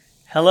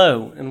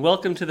Hello, and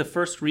welcome to the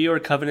first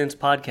Reorg Covenants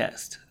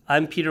podcast.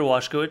 I'm Peter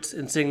Washkowitz,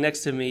 and sitting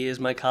next to me is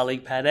my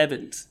colleague Pat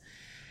Evans.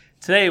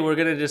 Today, we're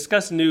going to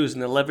discuss news in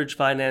the leveraged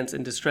finance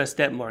and distressed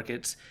debt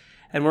markets,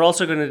 and we're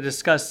also going to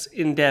discuss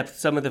in depth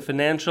some of the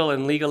financial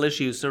and legal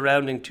issues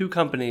surrounding two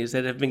companies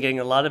that have been getting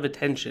a lot of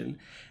attention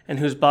and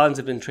whose bonds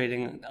have been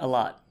trading a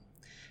lot: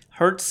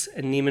 Hertz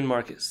and Neiman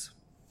Marcus.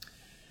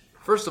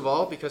 First of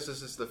all, because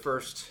this is the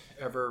first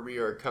ever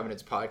Reorg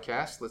Covenants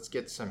podcast, let's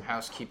get some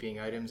housekeeping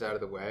items out of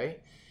the way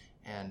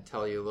and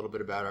tell you a little bit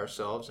about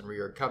ourselves and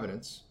Reorg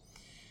Covenants.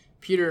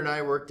 Peter and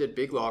I worked at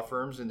big law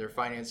firms in their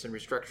finance and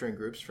restructuring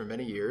groups for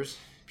many years.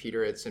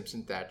 Peter at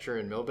Simpson Thacher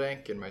and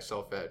Milbank, and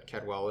myself at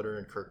Cadwalader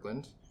and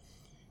Kirkland.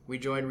 We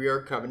joined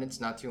Reorg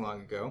Covenants not too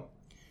long ago.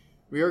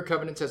 Reorg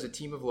Covenants has a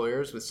team of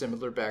lawyers with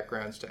similar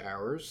backgrounds to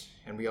ours,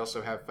 and we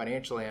also have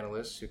financial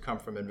analysts who come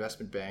from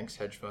investment banks,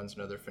 hedge funds,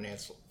 and other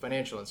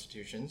financial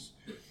institutions.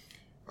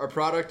 Our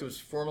product was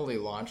formally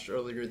launched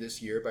earlier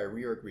this year by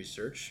Reorg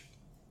Research,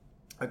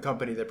 a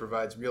company that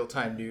provides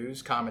real-time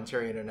news,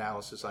 commentary, and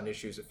analysis on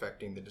issues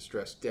affecting the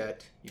distressed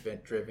debt,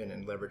 event-driven,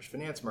 and leveraged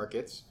finance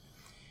markets.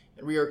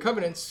 And Reorg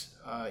Covenants,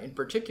 in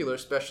particular,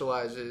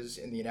 specializes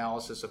in the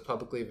analysis of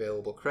publicly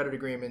available credit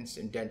agreements,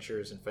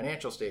 indentures, and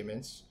financial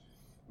statements.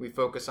 We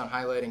focus on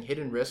highlighting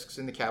hidden risks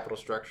in the capital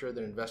structure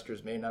that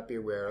investors may not be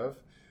aware of,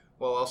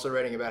 while also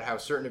writing about how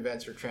certain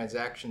events or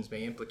transactions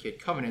may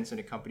implicate covenants in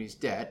a company's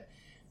debt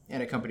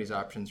and a company's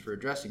options for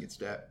addressing its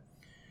debt.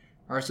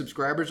 Our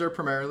subscribers are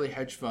primarily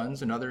hedge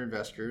funds and other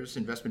investors,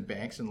 investment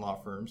banks, and law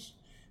firms.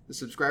 The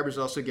subscribers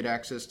also get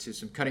access to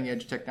some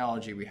cutting-edge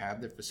technology we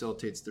have that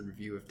facilitates the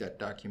review of debt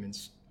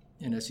documents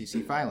and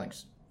SEC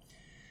filings.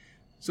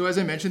 So as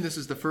I mentioned, this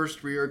is the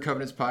first Reorg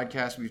Covenants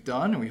podcast we've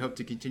done, and we hope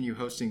to continue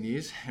hosting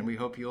these, and we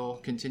hope you'll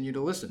continue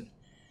to listen.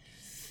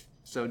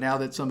 So now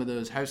that some of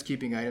those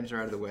housekeeping items are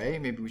out of the way,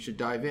 maybe we should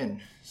dive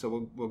in.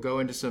 So we'll go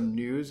into some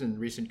news and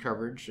recent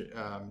coverage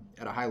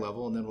at a high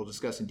level, and then we'll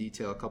discuss in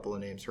detail a couple of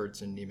names,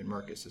 Hertz and Neiman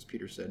Marcus, as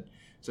Peter said.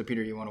 So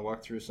Peter, you want to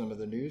walk through some of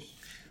the news?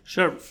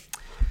 Sure.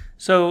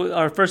 So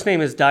our first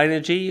name is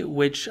Dynegy,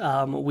 which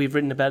we've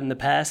written about in the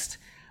past.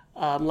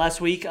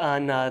 Last week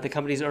on the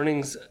company's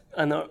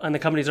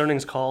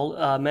earnings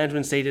call,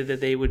 management stated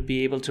that they would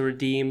be able to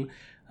redeem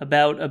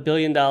about $1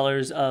 billion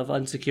of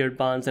unsecured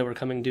bonds that were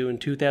coming due in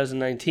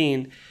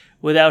 2019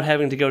 without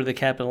having to go to the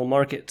capital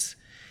markets.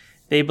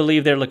 They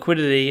believe their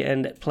liquidity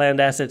and planned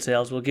asset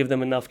sales will give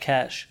them enough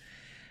cash.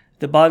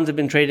 The bonds have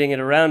been trading at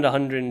around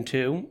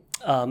 102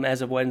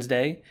 as of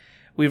Wednesday.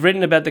 We've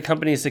written about the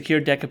company's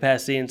secured debt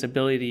capacity and its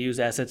ability to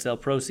use asset sale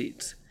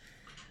proceeds.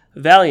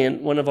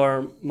 Valeant, one of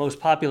our most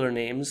popular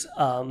names,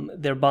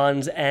 their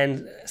bonds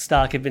and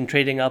stock have been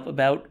trading up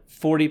about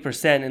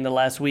 40% in the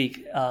last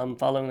week,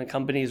 following the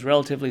company's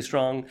relatively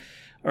strong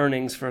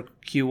earnings for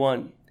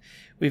Q1.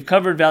 We've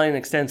covered Valeant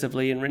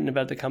extensively and written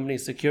about the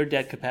company's secured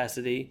debt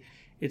capacity,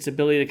 its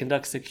ability to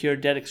conduct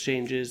secured debt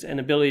exchanges, and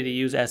ability to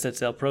use asset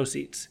sale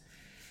proceeds.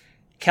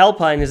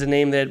 Calpine is a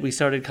name that we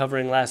started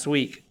covering last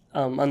week.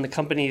 On the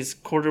company's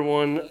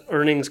Q1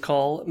 earnings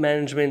call,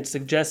 management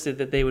suggested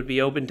that they would be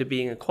open to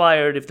being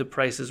acquired if the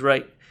price is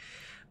right.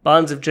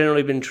 Bonds have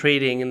generally been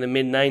trading in the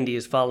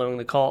mid-90s following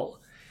the call.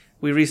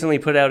 We recently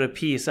put out a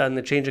piece on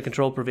the change of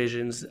control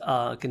provisions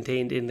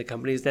contained in the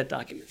company's debt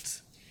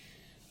documents.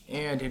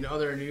 And in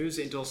other news,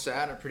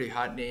 Intelsat, a pretty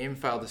hot name,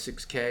 filed a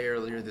 6K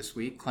earlier this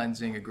week,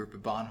 cleansing a group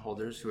of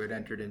bondholders who had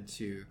entered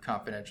into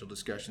confidential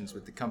discussions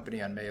with the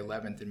company on May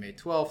 11th and May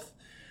 12th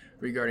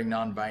regarding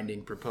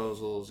non-binding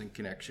proposals in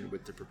connection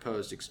with the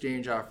proposed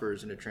exchange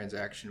offers in a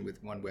transaction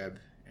with OneWeb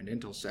and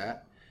Intelsat.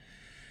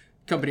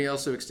 The company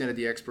also extended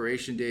the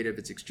expiration date of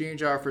its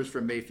exchange offers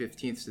from May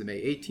 15th to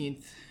May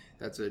 18th.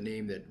 That's a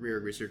name that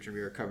Reorg Research and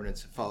Reorg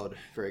Covenants have followed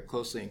very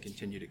closely and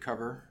continue to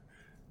cover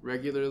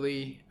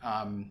regularly.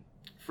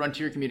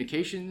 Frontier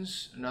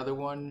Communications, another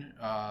one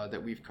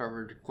that we've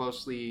covered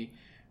closely,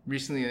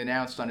 recently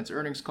announced on its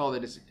earnings call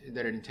that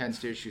it intends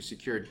to issue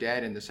secured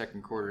debt in the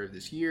second quarter of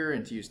this year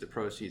and to use the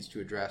proceeds to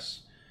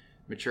address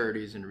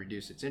maturities and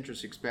reduce its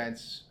interest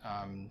expense.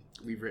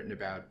 We've written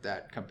about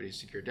that company's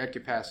secured debt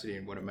capacity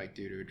and what it might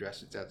do to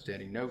address its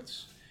outstanding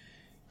notes.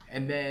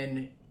 And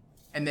then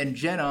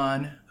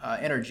GenOn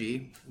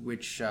Energy,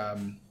 which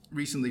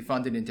recently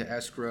funded into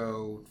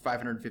escrow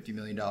 $550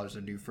 million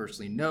of new first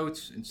lien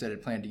notes. Instead,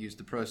 it planned to use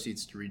the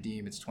proceeds to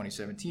redeem its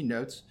 2017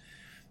 notes.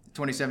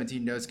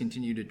 2017 notes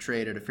continue to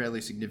trade at a fairly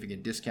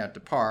significant discount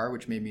to par,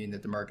 which may mean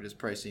that the market is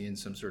pricing in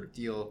some sort of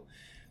deal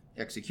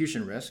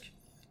execution risk.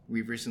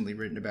 We've recently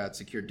written about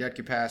secured debt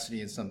capacity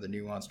and some of the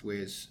nuanced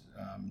ways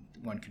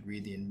one could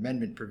read the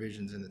amendment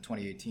provisions in the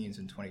 2018s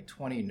and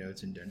 2020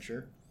 notes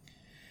indenture.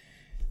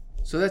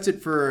 So that's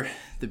it for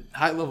the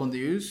high-level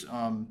news.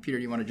 Peter,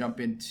 do you want to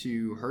jump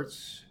into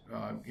Hertz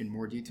in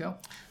more detail?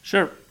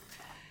 Sure.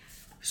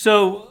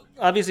 So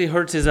obviously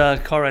Hertz is a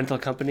car rental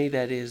company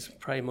that is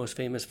probably most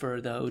famous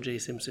for the O.J.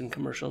 Simpson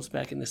commercials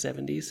back in the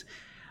 70s.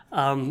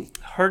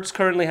 Hertz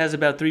currently has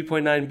about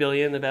 $3.9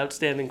 billion of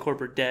outstanding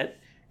corporate debt,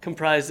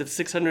 comprised of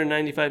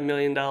 $695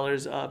 million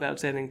of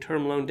outstanding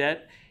term loan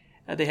debt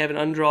They have an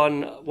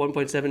undrawn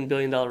 $1.7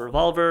 billion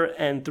revolver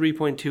and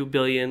 $3.2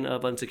 billion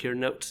of unsecured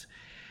notes.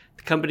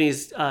 The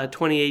company's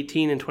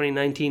 2018 and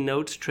 2019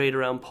 notes trade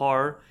around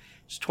par.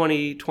 Its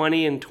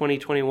 2020 and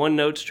 2021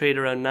 notes trade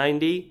around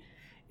 90.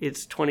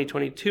 Its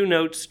 2022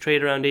 notes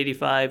trade around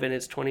 85, and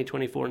its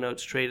 2024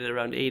 notes trade at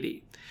around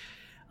 80.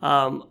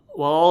 While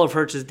all of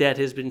Hertz's debt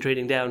has been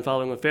trading down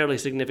following a fairly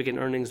significant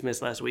earnings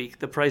miss last week,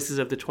 the prices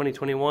of the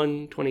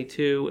 2021,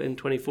 22, and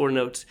 24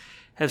 notes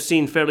have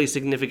seen fairly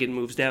significant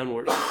moves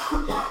downward.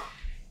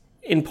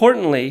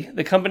 Importantly,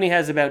 the company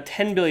has about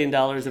 $10 billion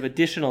of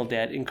additional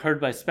debt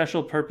incurred by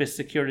special purpose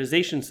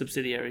securitization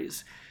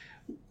subsidiaries,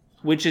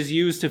 which is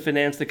used to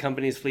finance the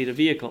company's fleet of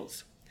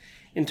vehicles.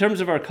 In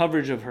terms of our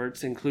coverage of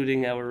Hertz,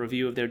 including our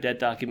review of their debt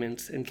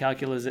documents and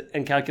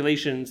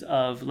calculations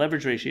of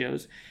leverage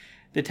ratios,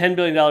 the $10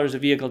 billion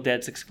of vehicle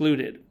debt's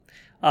excluded.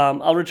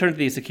 I'll return to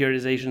these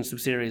securitization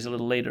subsidiaries a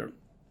little later.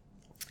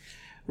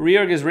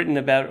 Reorg has written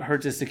about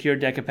Hertz's secured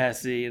debt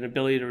capacity and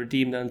ability to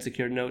redeem the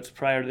unsecured notes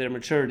prior to their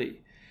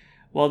maturity.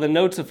 While the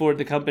notes afford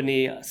the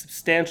company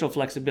substantial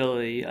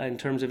flexibility in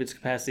terms of its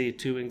capacity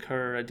to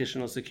incur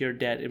additional secured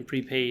debt and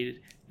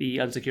prepaid the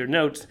unsecured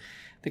notes,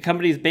 the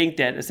company's bank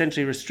debt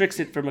essentially restricts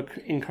it from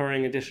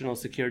incurring additional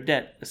secured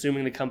debt,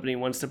 assuming the company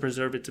wants to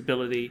preserve its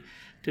ability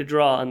to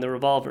draw on the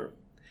revolver.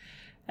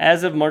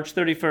 As of March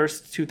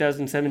 31st,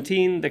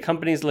 2017, the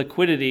company's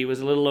liquidity was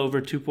a little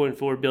over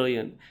 $2.4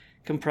 billion,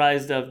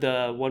 comprised of the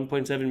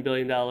 $1.7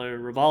 billion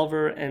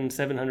revolver and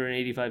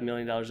 $785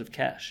 million of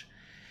cash.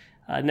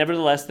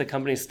 Nevertheless, the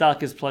company's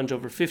stock has plunged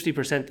over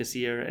 50% this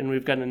year, and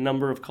we've gotten a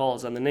number of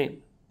calls on the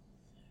name.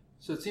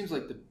 So it seems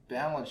like the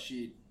balance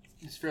sheet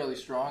is fairly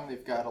strong.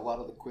 They've got a lot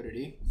of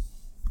liquidity,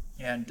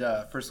 and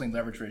first lien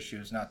leverage ratio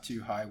is not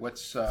too high.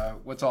 What's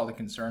all the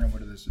concern, and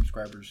what are the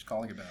subscribers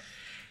calling about?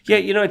 Yeah,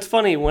 it's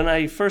funny. When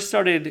I first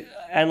started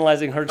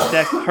analyzing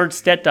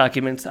Hertz debt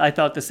documents, I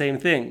thought the same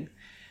thing.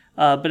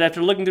 But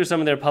after looking through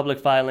some of their public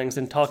filings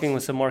and talking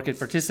with some market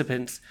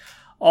participants,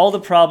 all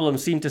the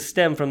problems seem to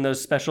stem from those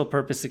special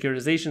purpose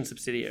securitization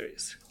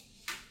subsidiaries.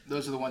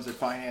 Those are the ones that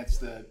finance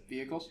the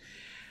vehicles?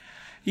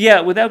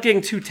 Yeah, without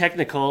getting too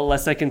technical,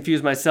 lest I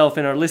confuse myself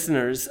and our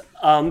listeners,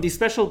 these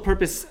special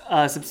purpose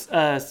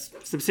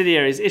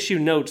subsidiaries issue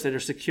notes that are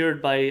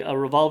secured by a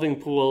revolving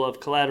pool of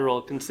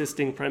collateral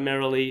consisting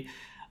primarily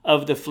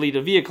of the fleet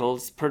of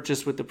vehicles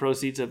purchased with the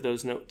proceeds of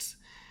those notes.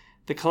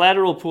 The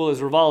collateral pool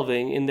is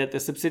revolving in that the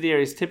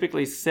subsidiaries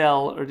typically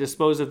sell or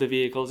dispose of the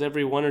vehicles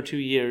every 1 or 2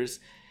 years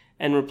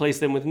and replace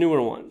them with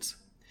newer ones.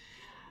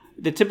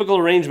 The typical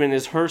arrangement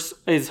is Hertz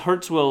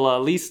will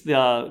lease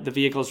the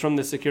vehicles from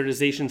the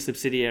securitization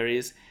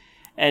subsidiaries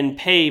and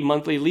pay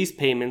monthly lease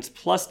payments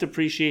plus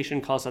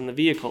depreciation costs on the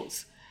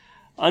vehicles.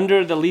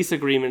 Under the lease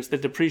agreements, the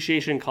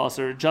depreciation costs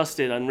are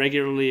adjusted on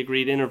regularly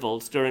agreed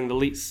intervals during the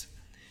lease.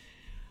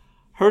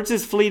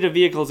 Hertz's fleet of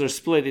vehicles are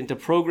split into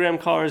program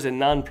cars and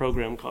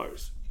non-program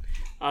cars.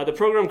 The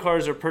program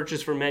cars are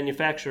purchased from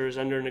manufacturers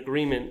under an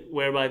agreement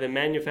whereby the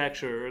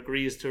manufacturer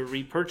agrees to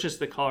repurchase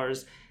the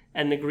cars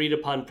at an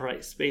agreed-upon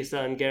price based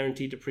on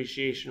guaranteed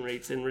depreciation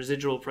rates and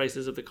residual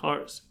prices of the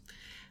cars.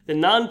 The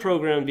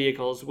non-program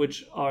vehicles,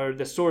 which are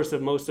the source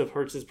of most of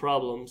Hertz's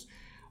problems,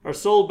 are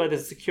sold by the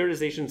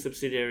securitization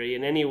subsidiary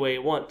in any way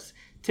it wants,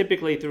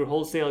 typically through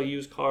wholesale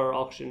used car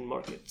auction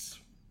markets.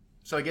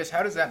 So I guess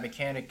how does that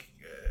mechanic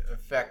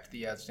affect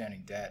the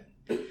outstanding debt?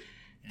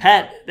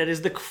 Pat, that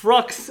is the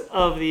crux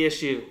of the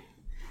issue.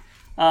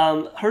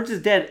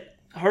 Hertz's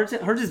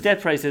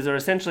debt prices are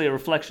essentially a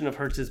reflection of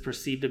Hertz's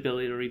perceived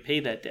ability to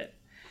repay that debt.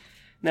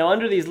 Now,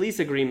 under these lease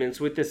agreements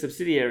with the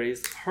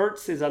subsidiaries,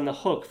 Hertz is on the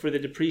hook for the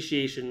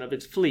depreciation of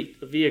its fleet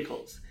of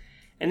vehicles,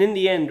 and in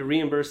the end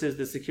reimburses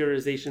the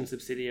securitization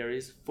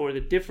subsidiaries for the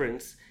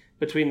difference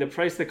between the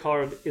price the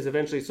car is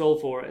eventually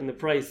sold for and the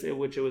price at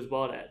which it was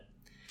bought at.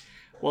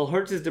 While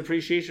Hertz's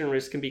depreciation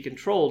risk can be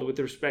controlled with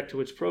respect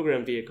to its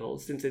program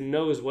vehicles, since it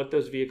knows what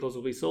those vehicles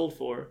will be sold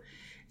for,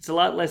 it's a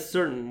lot less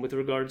certain with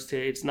regards to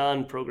its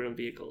non-program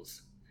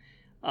vehicles.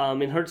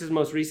 In Hertz's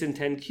most recent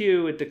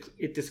 10Q,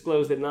 it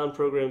disclosed that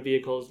non-program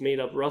vehicles made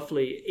up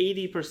roughly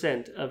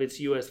 80% of its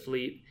U.S.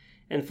 fleet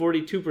and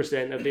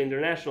 42% of the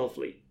international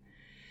fleet.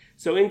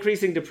 So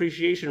increasing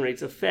depreciation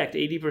rates affect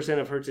 80%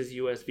 of Hertz's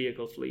U.S.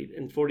 vehicle fleet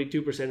and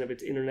 42% of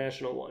its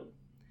international one.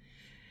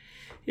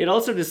 It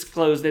also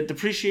disclosed that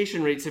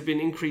depreciation rates have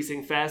been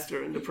increasing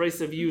faster and the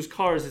price of used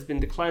cars has been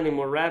declining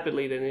more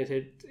rapidly than it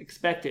had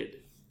expected.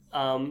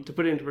 To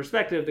put it into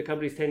perspective, the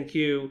company's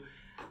 10Q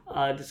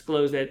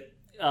disclosed that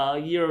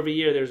year over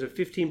year there's a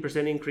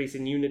 15% increase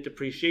in unit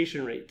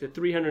depreciation rate to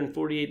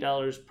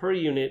 $348 per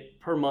unit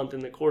per month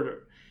in the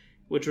quarter,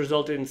 which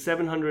resulted in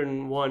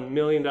 $701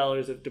 million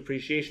of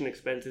depreciation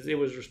expenses it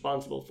was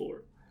responsible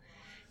for.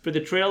 For the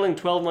trailing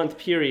 12-month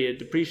period,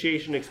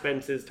 depreciation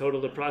expenses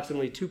totaled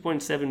approximately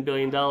 $2.7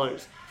 billion,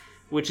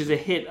 which is a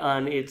hit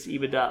on its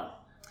EBITDA.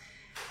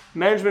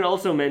 Management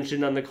also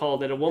mentioned on the call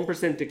that a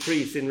 1%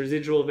 decrease in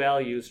residual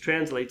values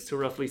translates to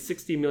roughly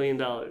 $60 million.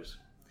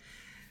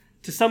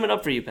 To sum it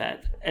up for you,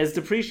 Pat, as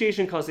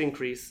depreciation costs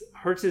increase,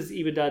 Hertz's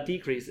EBITDA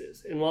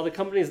decreases. And while the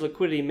company's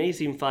liquidity may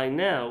seem fine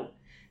now,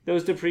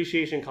 those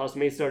depreciation costs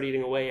may start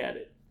eating away at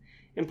it.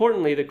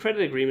 Importantly, the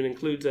credit agreement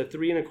includes a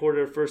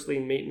 3.25 first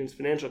lien maintenance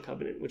financial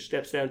covenant, which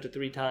steps down to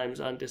 3 times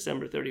on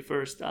December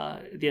 31st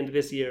at the end of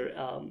this year,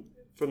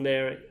 from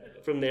there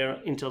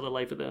until the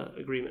life of the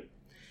agreement.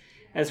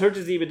 As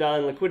Hertz's EBITDA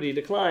and liquidity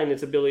decline,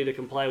 its ability to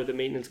comply with the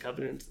maintenance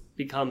covenants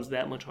becomes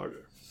that much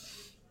harder.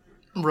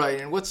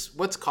 Right, and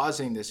what's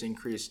causing this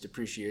increased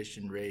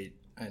depreciation rate,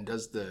 and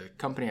does the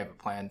company have a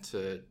plan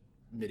to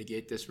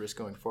mitigate this risk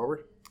going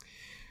forward?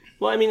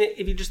 Well, I mean,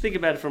 if you just think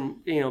about it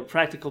from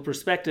practical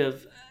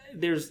perspective,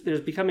 there's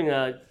becoming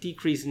a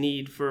decreased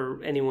need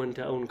for anyone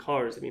to own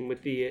cars. I mean,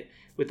 with the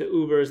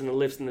Ubers and the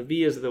Lyfts and the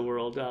Vias of the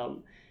world,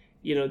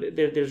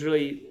 there's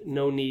really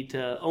no need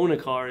to own a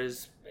car.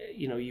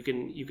 You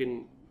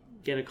can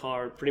get a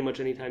car pretty much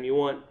anytime you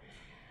want.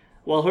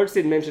 While Hertz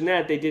didn't mention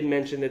that, they did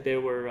mention that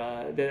there were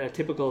that a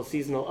typical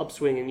seasonal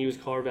upswing in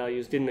used car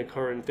values didn't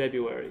occur in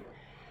February.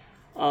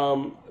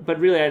 But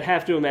really, I'd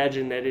have to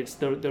imagine that it's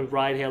the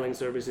ride-hailing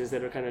services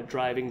that are kind of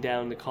driving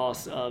down the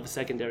costs of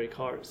secondary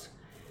cars.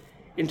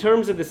 In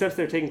terms of the steps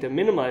they're taking to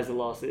minimize the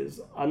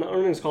losses, on the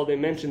earnings call they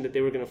mentioned that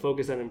they were going to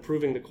focus on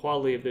improving the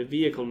quality of the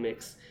vehicle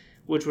mix,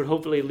 which would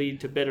hopefully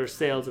lead to better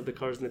sales of the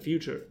cars in the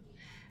future.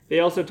 They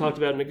also talked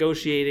about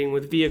negotiating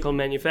with vehicle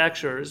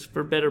manufacturers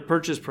for better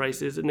purchase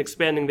prices and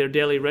expanding their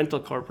daily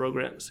rental car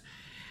programs.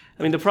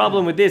 I mean, the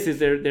problem with this is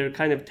they're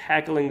kind of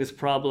tackling this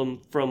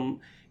problem from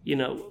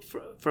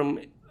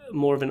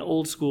more of an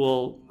old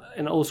school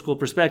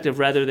perspective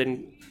rather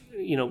than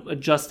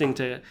adjusting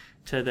to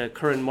the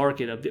current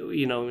market of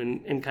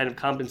and kind of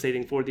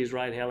compensating for these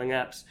ride hailing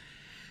apps.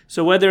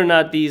 So whether or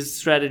not these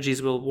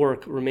strategies will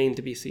work remain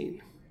to be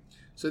seen.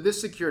 So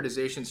this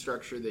securitization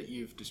structure that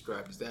you've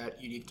described, is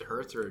that unique to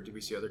Hertz, or do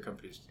we see other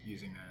companies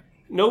using that?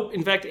 Nope.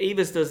 In fact,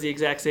 Avis does the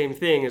exact same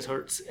thing as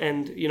Hertz.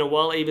 And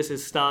while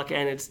Avis's stock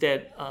and its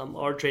debt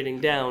are trading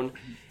down,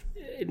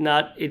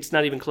 it's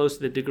not even close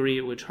to the degree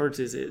at which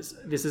Hertz's is.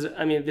 This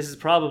is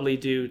probably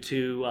due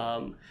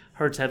to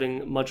Hertz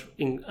having much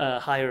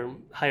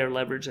higher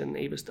leverage than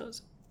Avis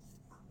does.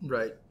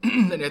 Right.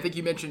 And I think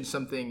you mentioned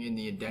something in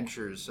the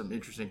indentures, some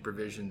interesting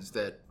provisions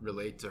that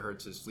relate to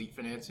Hertz's fleet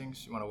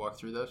financings. You want to walk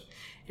through those?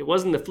 It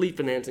wasn't the fleet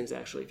financings,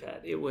 actually,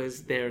 Pat. It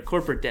was their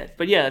corporate debt.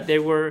 But yeah, they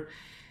were.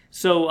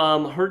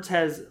 So Hertz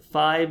has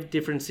 5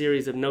 different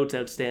series of notes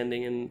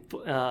outstanding,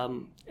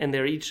 and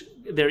they're each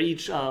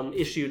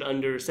issued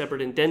under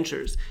separate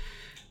indentures.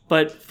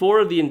 But 4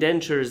 of the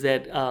indentures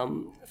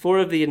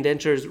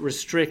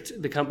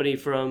restrict the company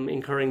from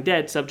incurring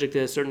debt, subject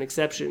to certain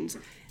exceptions.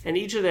 And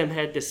each of them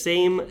had the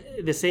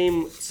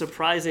same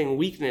surprising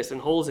weakness and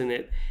holes in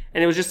it,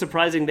 and it was just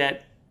surprising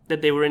that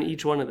they were in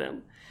each one of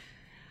them.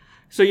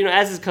 So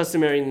as is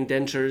customary in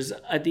indentures,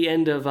 at the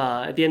end of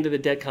the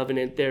debt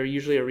covenant, there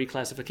usually are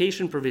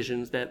reclassification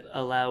provisions that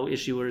allow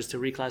issuers to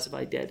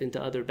reclassify debt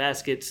into other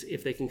baskets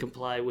if they can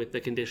comply with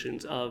the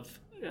conditions of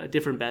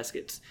different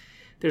baskets.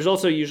 There's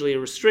also usually a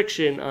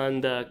restriction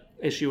on the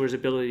issuer's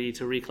ability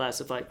to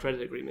reclassify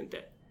credit agreement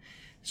debt,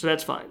 so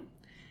that's fine.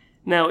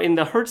 Now, in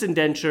the Hertz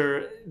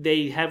indenture,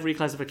 they have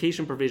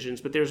reclassification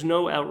provisions, but there's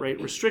no outright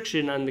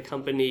restriction on the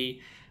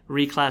company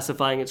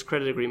reclassifying its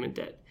credit agreement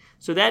debt.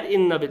 So that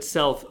in and of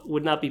itself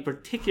would not be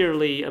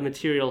particularly a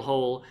material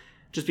hole,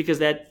 just because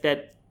that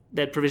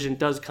provision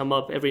does come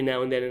up every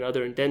now and then in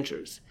other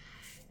indentures.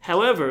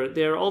 However,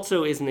 there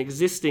also is an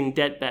existing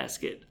debt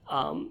basket,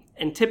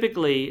 and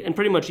typically, and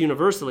pretty much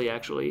universally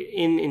actually,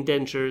 in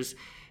indentures,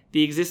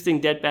 the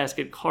existing debt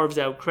basket carves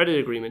out credit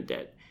agreement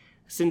debt.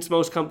 Since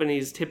most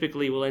companies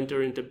typically will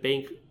enter into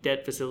bank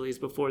debt facilities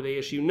before they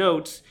issue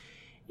notes,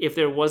 if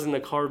there wasn't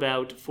a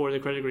carve-out for the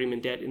credit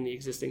agreement debt in the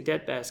existing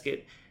debt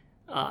basket,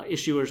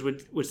 issuers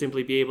would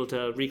simply be able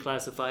to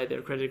reclassify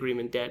their credit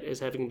agreement debt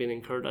as having been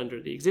incurred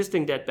under the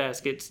existing debt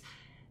baskets,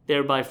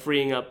 thereby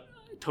freeing up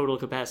total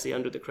capacity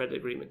under the credit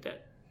agreement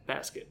debt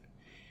basket.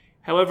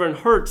 However, in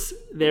Hertz,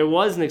 there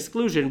was an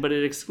exclusion, but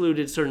it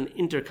excluded certain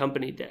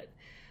intercompany debt.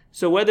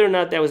 So whether or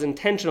not that was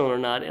intentional or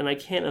not, and I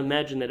can't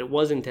imagine that it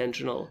was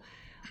intentional,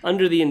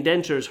 under the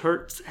indentures,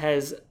 Hertz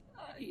has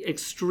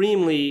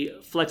extremely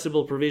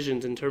flexible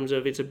provisions in terms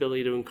of its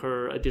ability to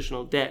incur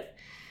additional debt.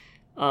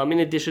 In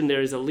addition,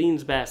 there is a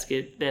liens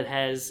basket that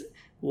has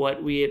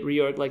what we at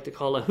Reorg like to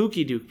call a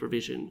hooky duke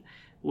provision,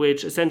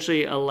 which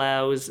essentially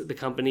allows the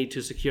company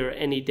to secure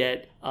any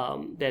debt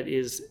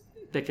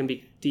that can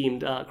be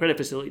deemed credit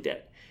facility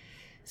debt.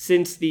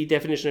 Since the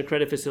definition of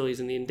credit facilities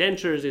in the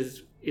indentures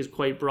is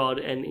quite broad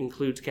and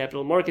includes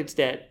capital markets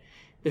debt,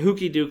 the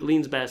hooky duke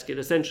liens basket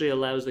essentially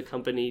allows the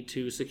company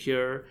to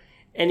secure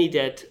any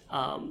debt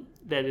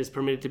that is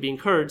permitted to be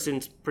incurred,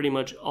 since pretty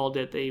much all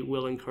debt they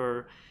will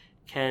incur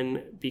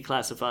can be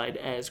classified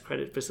as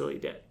credit facility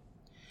debt.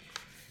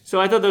 So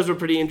I thought those were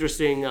pretty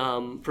interesting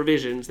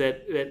provisions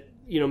that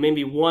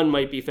maybe one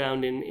might be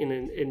found in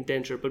an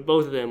indenture, but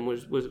both of them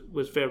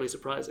was fairly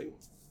surprising.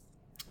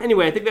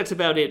 Anyway, I think that's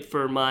about it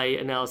for my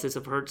analysis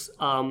of Hertz.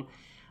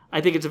 I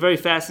think it's a very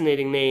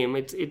fascinating name.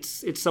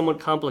 It's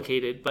somewhat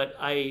complicated, but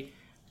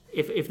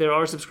if there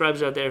are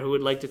subscribers out there who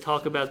would like to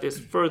talk about this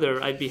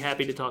further, I'd be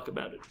happy to talk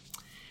about it.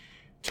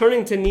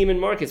 Turning to Neiman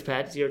Marcus,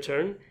 Pat, it's your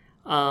turn.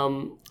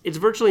 It's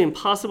virtually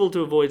impossible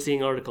to avoid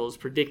seeing articles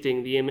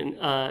predicting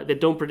that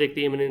don't predict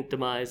the imminent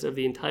demise of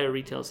the entire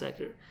retail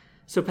sector.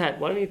 So, Pat,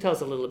 why don't you tell us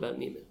a little about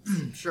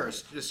Neiman? Sure.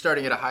 Just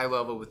starting at a high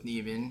level with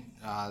Neiman,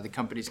 the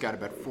company's got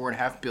about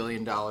 $4.5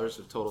 billion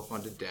of total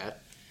funded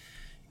debt,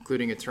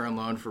 including a term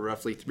loan for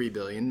roughly $3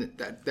 billion.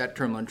 That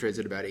term loan trades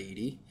at about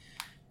 80.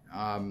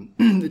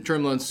 The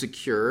term loan's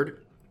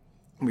secured.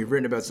 We've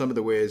written about some of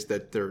the ways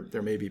that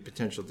there may be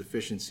potential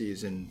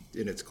deficiencies in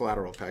its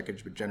collateral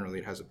package, but generally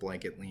it has a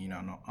blanket lien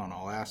on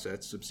all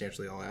assets,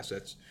 substantially all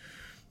assets.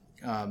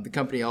 The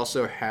company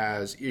also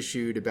has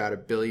issued about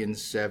 $1.7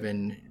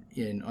 billion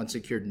in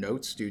unsecured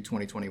notes due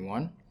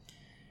 2021.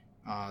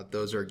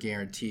 Those are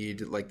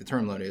guaranteed, like the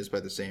term loan is, by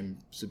the same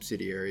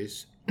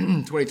subsidiaries.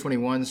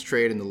 2021's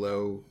trade in the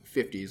low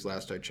 50s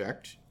last I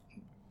checked.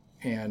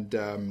 And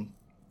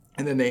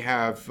then they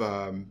have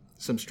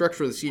some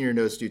structurally senior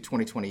notes due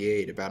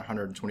 2028, about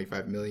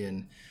 $125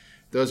 million.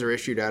 Those are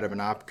issued out of an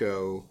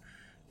OpCo.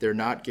 They're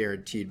not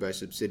guaranteed by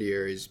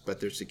subsidiaries, but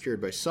they're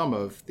secured by some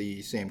of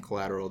the same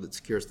collateral that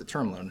secures the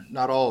term loan.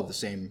 Not all of the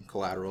same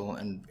collateral,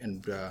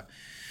 and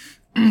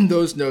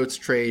those notes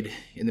trade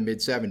in the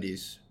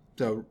mid-70s.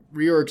 So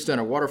Reorg's done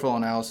a waterfall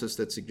analysis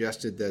that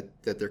suggested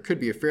that there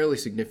could be a fairly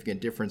significant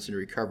difference in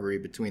recovery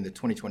between the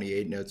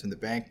 2028 notes and the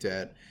bank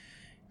debt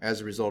as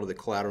a result of the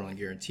collateral and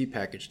guarantee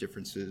package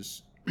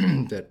differences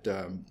that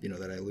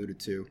I alluded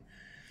to.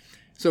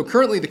 So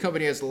currently the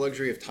company has the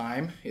luxury of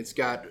time. It's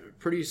got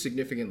pretty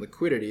significant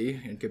liquidity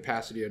and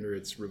capacity under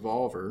its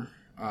revolver,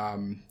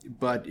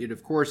 but it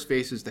of course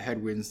faces the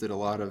headwinds that a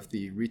lot of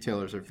the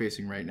retailers are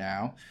facing right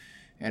now,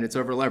 and it's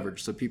over-leveraged.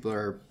 So people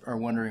are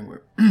wondering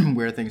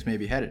where things may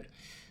be headed.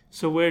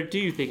 So where do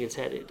you think it's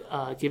headed,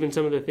 given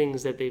some of the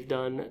things that they've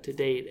done to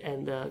date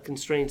and the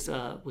constraints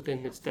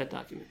within its debt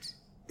documents?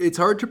 It's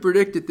hard to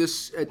predict at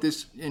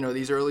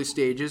these early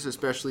stages,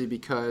 especially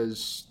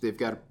because they've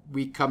got a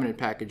weak covenant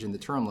package in the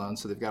term loan,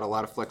 so they've got a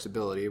lot of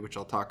flexibility, which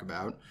I'll talk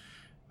about.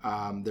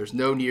 There's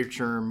no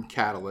near-term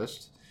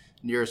catalyst.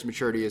 Nearest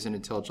maturity isn't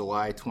until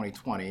July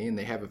 2020, and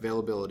they have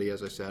availability,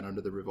 as I said,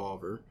 under the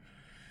revolver.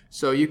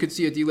 So you could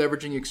see a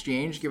deleveraging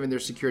exchange given their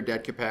secured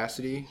debt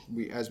capacity.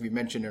 As we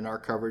mentioned in our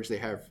coverage, they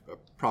have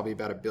probably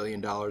about $1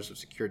 billion of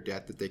secured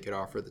debt that they could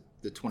offer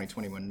the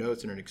 2021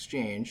 notes in an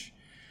exchange.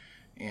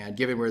 And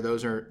given where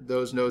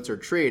those notes are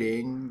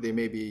trading, that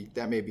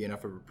may be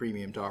enough of a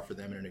premium to offer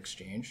them in an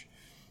exchange.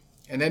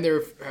 And then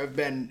there have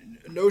been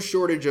no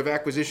shortage of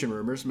acquisition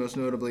rumors, most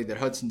notably that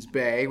Hudson's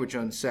Bay, which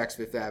owns Saks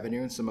Fifth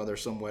Avenue, and some other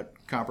somewhat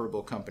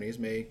comparable companies,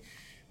 may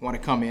want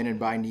to come in and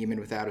buy Neiman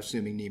without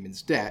assuming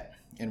Neiman's debt.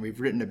 And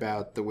we've written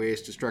about the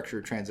ways to structure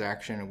a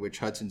transaction in which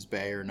Hudson's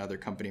Bay or another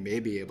company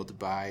may be able to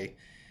buy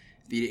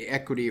the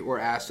equity or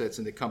assets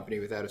in the company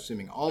without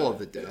assuming all of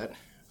the debt.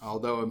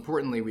 Although,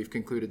 importantly, we've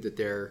concluded that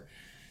there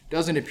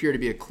doesn't appear to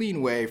be a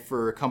clean way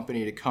for a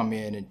company to come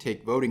in and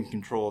take voting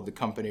control of the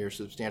company or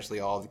substantially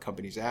all of the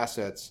company's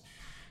assets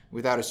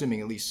without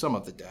assuming at least some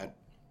of the debt.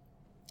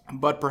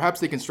 But perhaps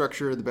they can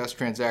structure the best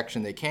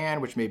transaction they can,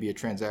 which may be a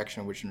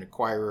transaction in which an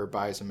acquirer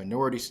buys a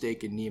minority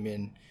stake in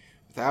Neiman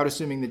without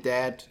assuming the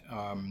debt.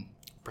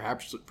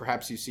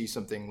 Perhaps you see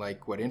something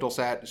like what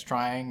Intelsat is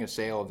trying, a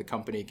sale of the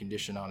company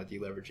conditioned on a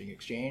deleveraging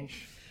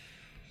exchange.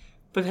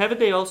 But haven't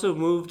they also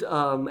moved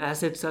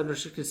assets to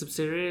unrestricted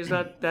subsidiaries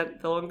not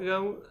that long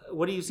ago?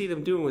 What do you see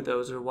them doing with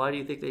those, or why do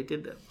you think they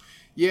did them?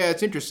 Yeah,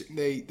 it's interesting.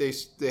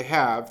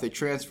 They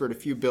transferred a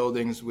few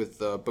buildings with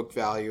a book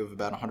value of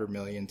about $100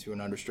 million to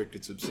an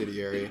unrestricted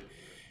subsidiary,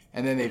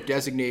 and then they've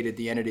designated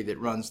the entity that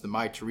runs the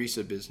My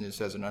Teresa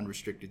business as an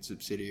unrestricted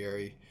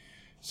subsidiary.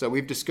 So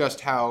we've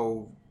discussed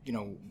how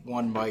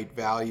one might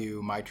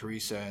value My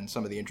Teresa and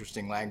some of the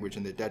interesting language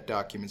in the debt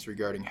documents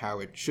regarding how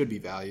it should be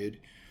valued.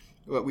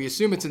 But we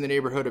assume it's in the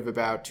neighborhood of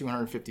about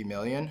 $250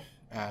 million,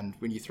 and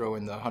when you throw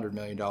in the $100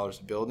 million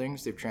of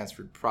buildings, they've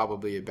transferred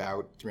probably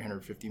about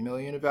 $350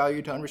 million of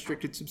value to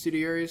unrestricted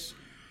subsidiaries.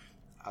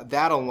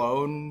 That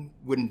alone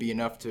wouldn't be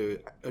enough to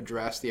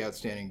address the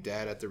outstanding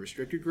debt at the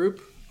restricted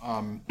group,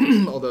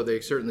 although they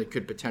certainly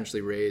could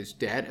potentially raise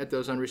debt at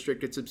those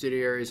unrestricted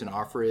subsidiaries and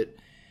offer it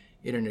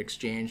in an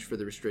exchange for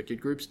the restricted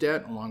group's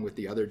debt, along with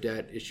the other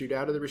debt issued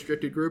out of the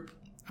restricted group.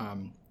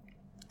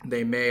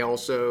 They may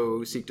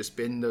also seek to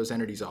spin those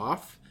entities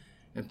off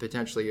and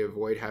potentially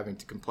avoid having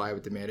to comply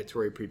with the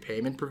mandatory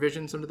prepayment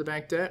provisions under the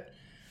bank debt.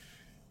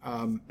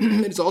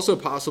 It's also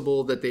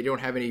possible that they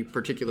don't have any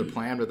particular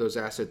plan with those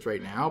assets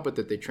right now, but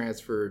that they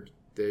transferred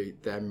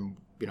them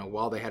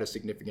while they had a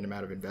significant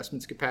amount of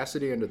investments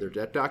capacity under their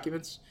debt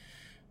documents.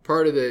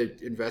 Part of the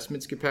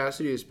investments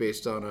capacity is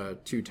based on a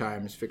 2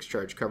 times fixed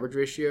charge coverage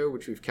ratio,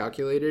 which we've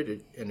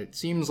calculated, and it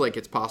seems like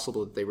it's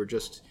possible that they were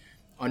just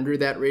under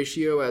that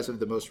ratio as of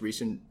the most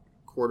recent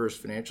quarter's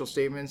financial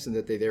statements, and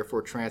that they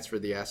therefore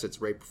transferred the assets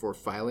right before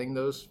filing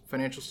those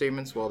financial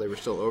statements while they were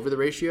still over the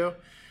ratio,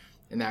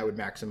 and that would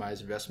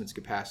maximize investments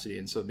capacity.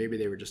 And so maybe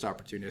they were just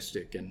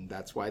opportunistic, and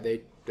that's why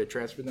they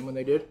transferred them when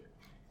they did.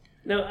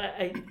 Now,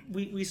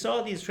 we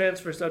saw these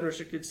transfers to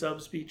unrestricted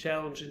subs be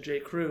challenged in J.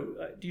 Crew.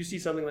 Do you see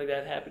something like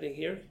that happening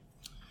here?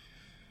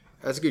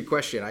 That's a good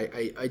question.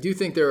 I do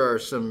think there are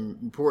some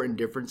important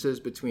differences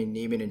between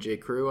Neiman and J.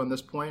 Crew on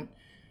this point.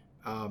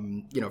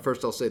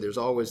 First I'll say there's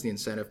always the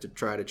incentive to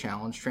try to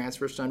challenge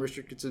transfers to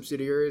unrestricted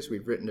subsidiaries.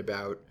 We've written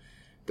about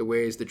the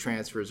ways the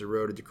transfers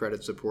eroded the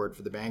credit support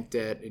for the bank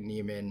debt in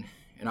Neiman,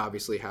 and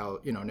obviously how,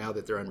 now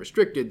that they're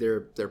unrestricted,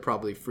 they're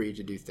probably free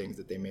to do things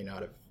that they may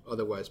not have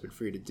otherwise been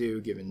free to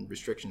do given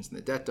restrictions in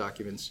the debt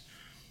documents.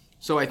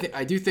 So I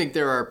do think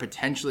there are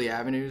potentially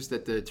avenues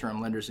that the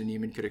term lenders in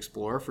Neiman could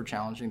explore for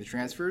challenging the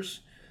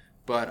transfers,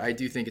 but I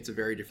do think it's a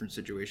very different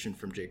situation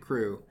from J.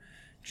 Crew.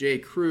 J.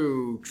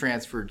 Crew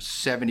transferred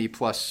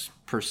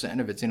 70+%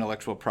 of its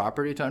intellectual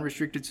property to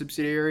unrestricted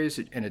subsidiaries,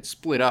 and it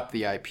split up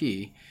the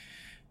IP.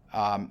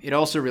 It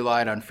also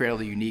relied on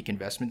fairly unique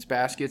investments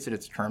baskets in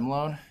its term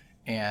loan,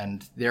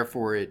 and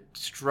therefore it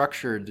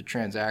structured the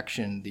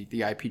transaction,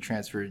 the IP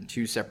transfer, in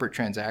two separate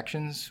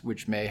transactions,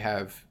 which may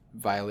have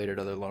violated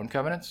other loan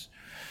covenants.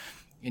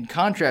 In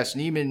contrast,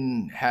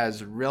 Neiman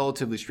has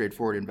relatively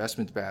straightforward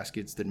investment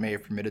baskets that may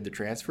have permitted the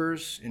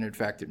transfers, and in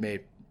fact, it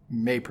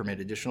may permit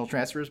additional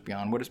transfers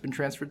beyond what has been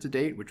transferred to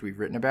date, which we've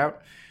written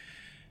about.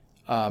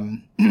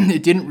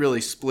 It didn't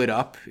really split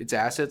up its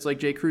assets like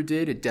J. Crew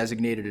did. It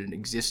designated an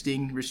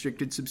existing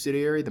restricted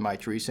subsidiary, the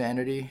Mytheresa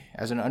entity,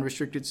 as an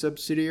unrestricted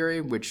subsidiary,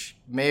 which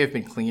may have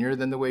been cleaner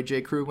than the way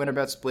J. Crew went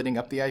about splitting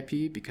up the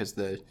IP, because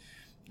the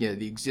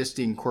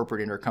existing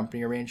corporate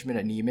intercompany arrangement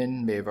at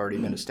Neiman may have already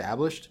been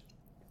established.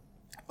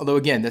 Although,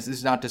 again, this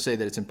is not to say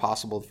that it's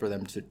impossible for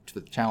them to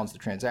challenge the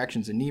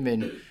transactions in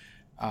Neiman.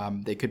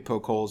 They could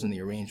poke holes in the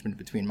arrangement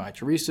between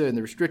Mytheresa and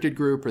the restricted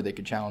group, or they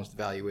could challenge the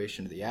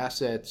valuation of the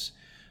assets.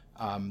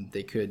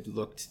 They could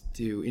look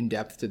in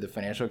depth to the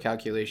financial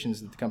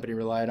calculations that the company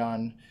relied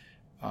on.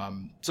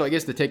 So I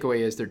guess the takeaway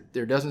is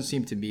there doesn't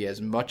seem to be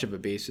as much of a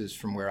basis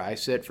from where I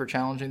sit for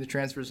challenging the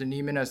transfers in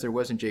Neiman as there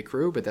was in J.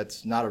 Crew, but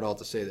that's not at all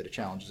to say that a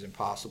challenge is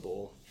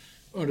impossible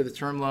under the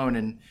term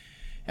loan.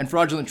 And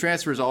fraudulent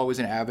transfer is always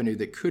an avenue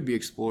that could be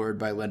explored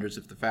by lenders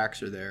if the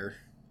facts are there.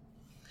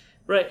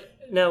 Right.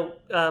 Now,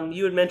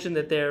 you had mentioned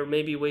that there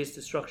may be ways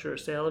to structure a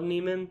sale of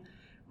Neiman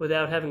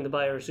without having the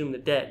buyer assume the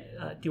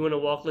debt. Do you want to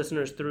walk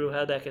listeners through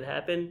how that could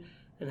happen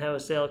and how a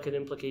sale could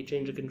implicate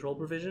change of control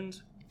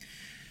provisions?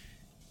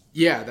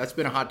 Yeah, that's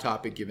been a hot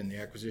topic given the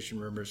acquisition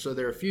rumors. So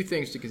there are a few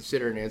things to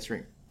consider in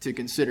answering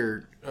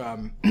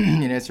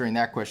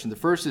that question. The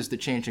first is the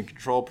change in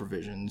control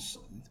provisions.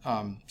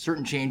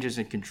 Certain changes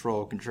in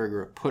control can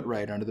trigger a put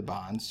right under the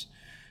bonds,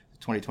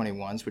 the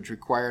 2021s, which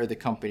require the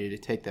company to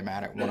take them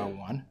out at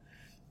 101.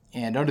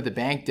 And under the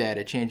bank debt,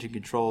 a change in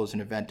control is an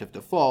event of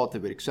default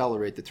that would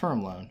accelerate the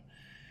term loan.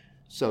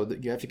 So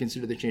you have to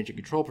consider the change in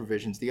control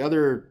provisions. The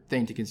other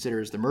thing to consider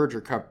is the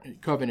merger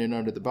covenant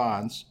under the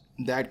bonds.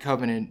 That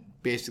covenant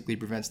basically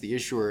prevents the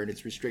issuer and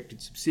its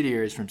restricted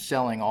subsidiaries from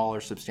selling all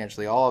or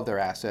substantially all of their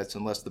assets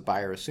unless the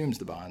buyer assumes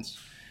the bonds.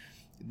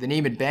 The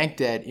Neiman bank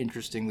debt,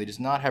 interestingly,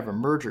 does not have a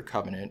merger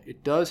covenant.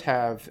 It does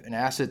have an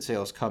asset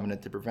sales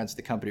covenant that prevents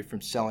the company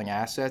from selling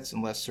assets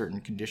unless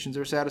certain conditions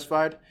are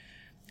satisfied.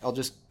 I'll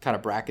just kind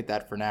of bracket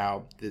that for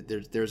now.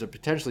 There's a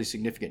potentially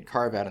significant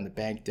carve-out in the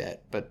bank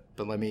debt, but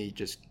let me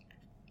just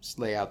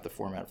lay out the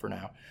format for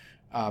now.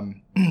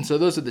 So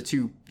those are the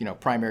two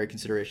primary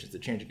considerations: the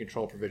change in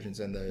control provisions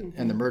and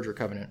the merger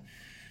covenant.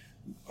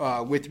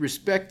 With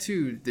respect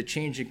to the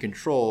change in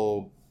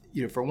control,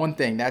 for one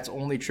thing, that's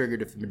only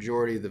triggered if the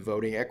majority of the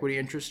voting equity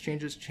interest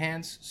changes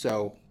hands.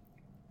 So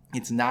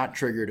it's not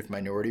triggered if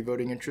minority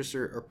voting interests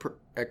or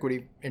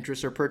equity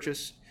interests are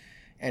purchased.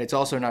 And it's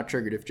also not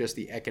triggered if just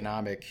the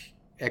economic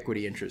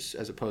equity interests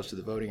as opposed to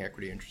the voting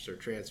equity interests are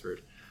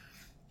transferred.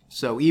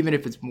 So even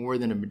if it's more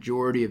than a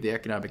majority of the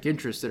economic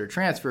interests that are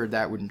transferred,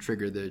 that wouldn't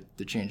trigger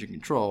the change in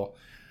control.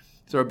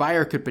 So a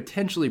buyer could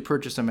potentially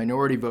purchase a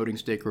minority voting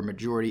stake or a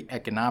majority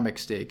economic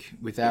stake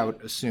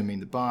without assuming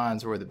the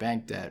bonds or the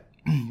bank debt.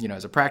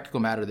 As a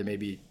practical matter, there may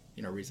be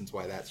reasons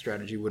why that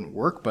strategy wouldn't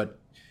work, but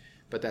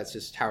that's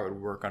just how it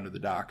would work under the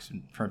docs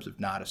in terms of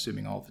not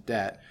assuming all of the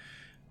debt.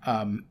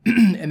 And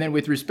then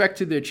with respect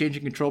to the change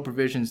in control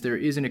provisions, there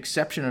is an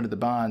exception under the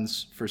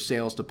bonds for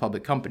sales to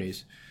public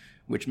companies,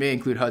 which may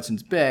include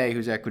Hudson's Bay,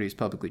 whose equity is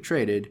publicly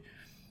traded.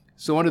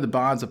 So under the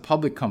bonds, a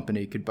public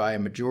company could buy a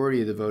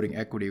majority of the voting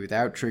equity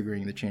without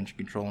triggering the change in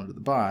control under the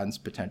bonds,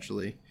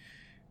 potentially.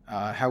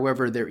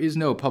 However, there is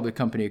no public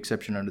company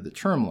exception under the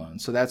term loan,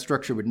 so that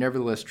structure would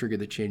nevertheless trigger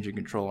the change in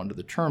control under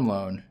the term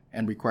loan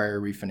and require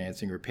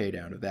refinancing or pay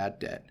down of that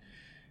debt.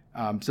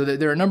 So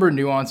there are a number of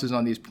nuances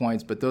on these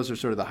points, but those are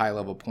sort of the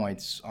high-level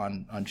points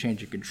on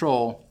change in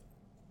control,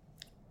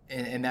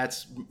 and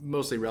that's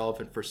mostly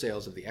relevant for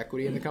sales of the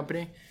equity in the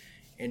company.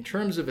 In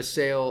terms of a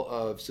sale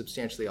of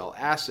substantially all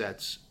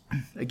assets,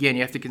 again,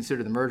 you have to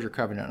consider the merger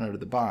covenant under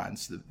the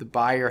bonds. The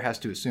buyer has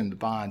to assume the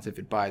bonds if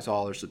it buys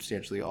all or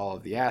substantially all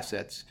of the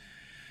assets.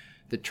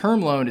 The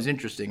term loan is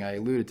interesting. I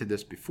alluded to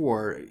this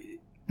before.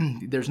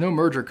 There's no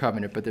merger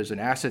covenant, but there's an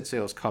asset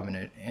sales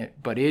covenant,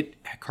 but it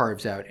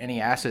carves out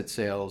any asset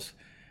sales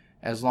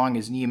as long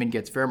as Neiman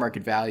gets fair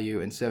market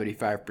value and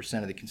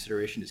 75% of the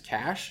consideration is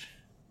cash.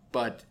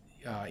 But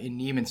in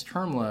Neiman's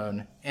term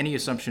loan, any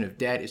assumption of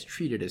debt is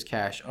treated as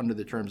cash under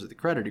the terms of the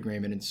credit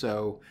agreement. And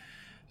so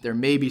there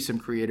may be some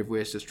creative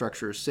ways to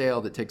structure a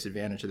sale that takes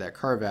advantage of that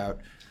carve-out,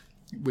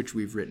 which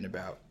we've written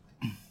about.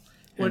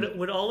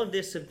 Would all of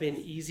this have been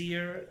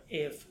easier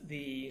if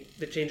the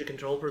change of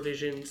control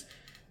provisions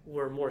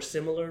were more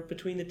similar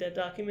between the debt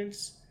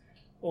documents?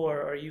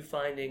 Or are you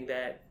finding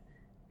that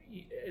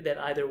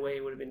either way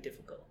would have been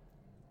difficult?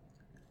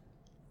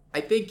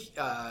 I think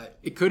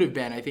it could have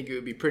been. I think it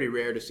would be pretty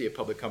rare to see a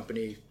public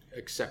company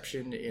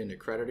exception in a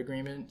credit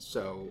agreement.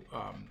 So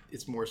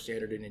it's more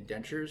standard in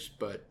indentures.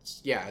 But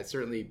yeah, it's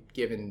certainly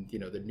given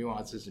the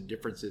nuances and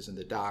differences in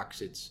the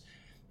docs,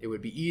 it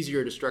would be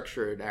easier to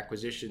structure an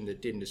acquisition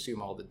that didn't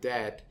assume all the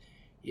debt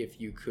if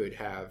you could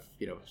have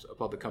a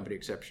public company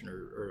exception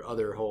or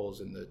other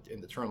holes in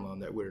the term loan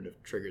that wouldn't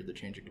have triggered the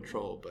change of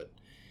control. But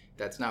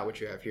that's not what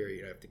you have here.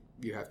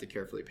 You have to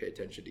carefully pay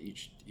attention to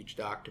each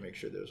doc to make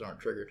sure those aren't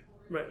triggered.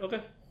 Right.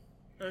 Okay.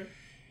 All right.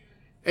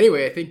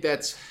 Anyway, I think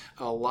that's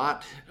a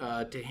lot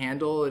to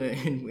handle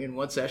in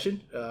one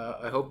session.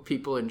 I hope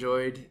people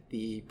enjoyed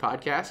the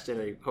podcast, and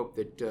I hope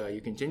that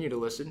you continue to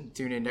listen.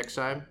 Tune in next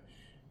time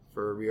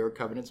for Reorg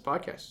Covenants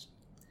podcast.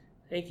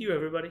 Thank you,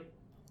 everybody.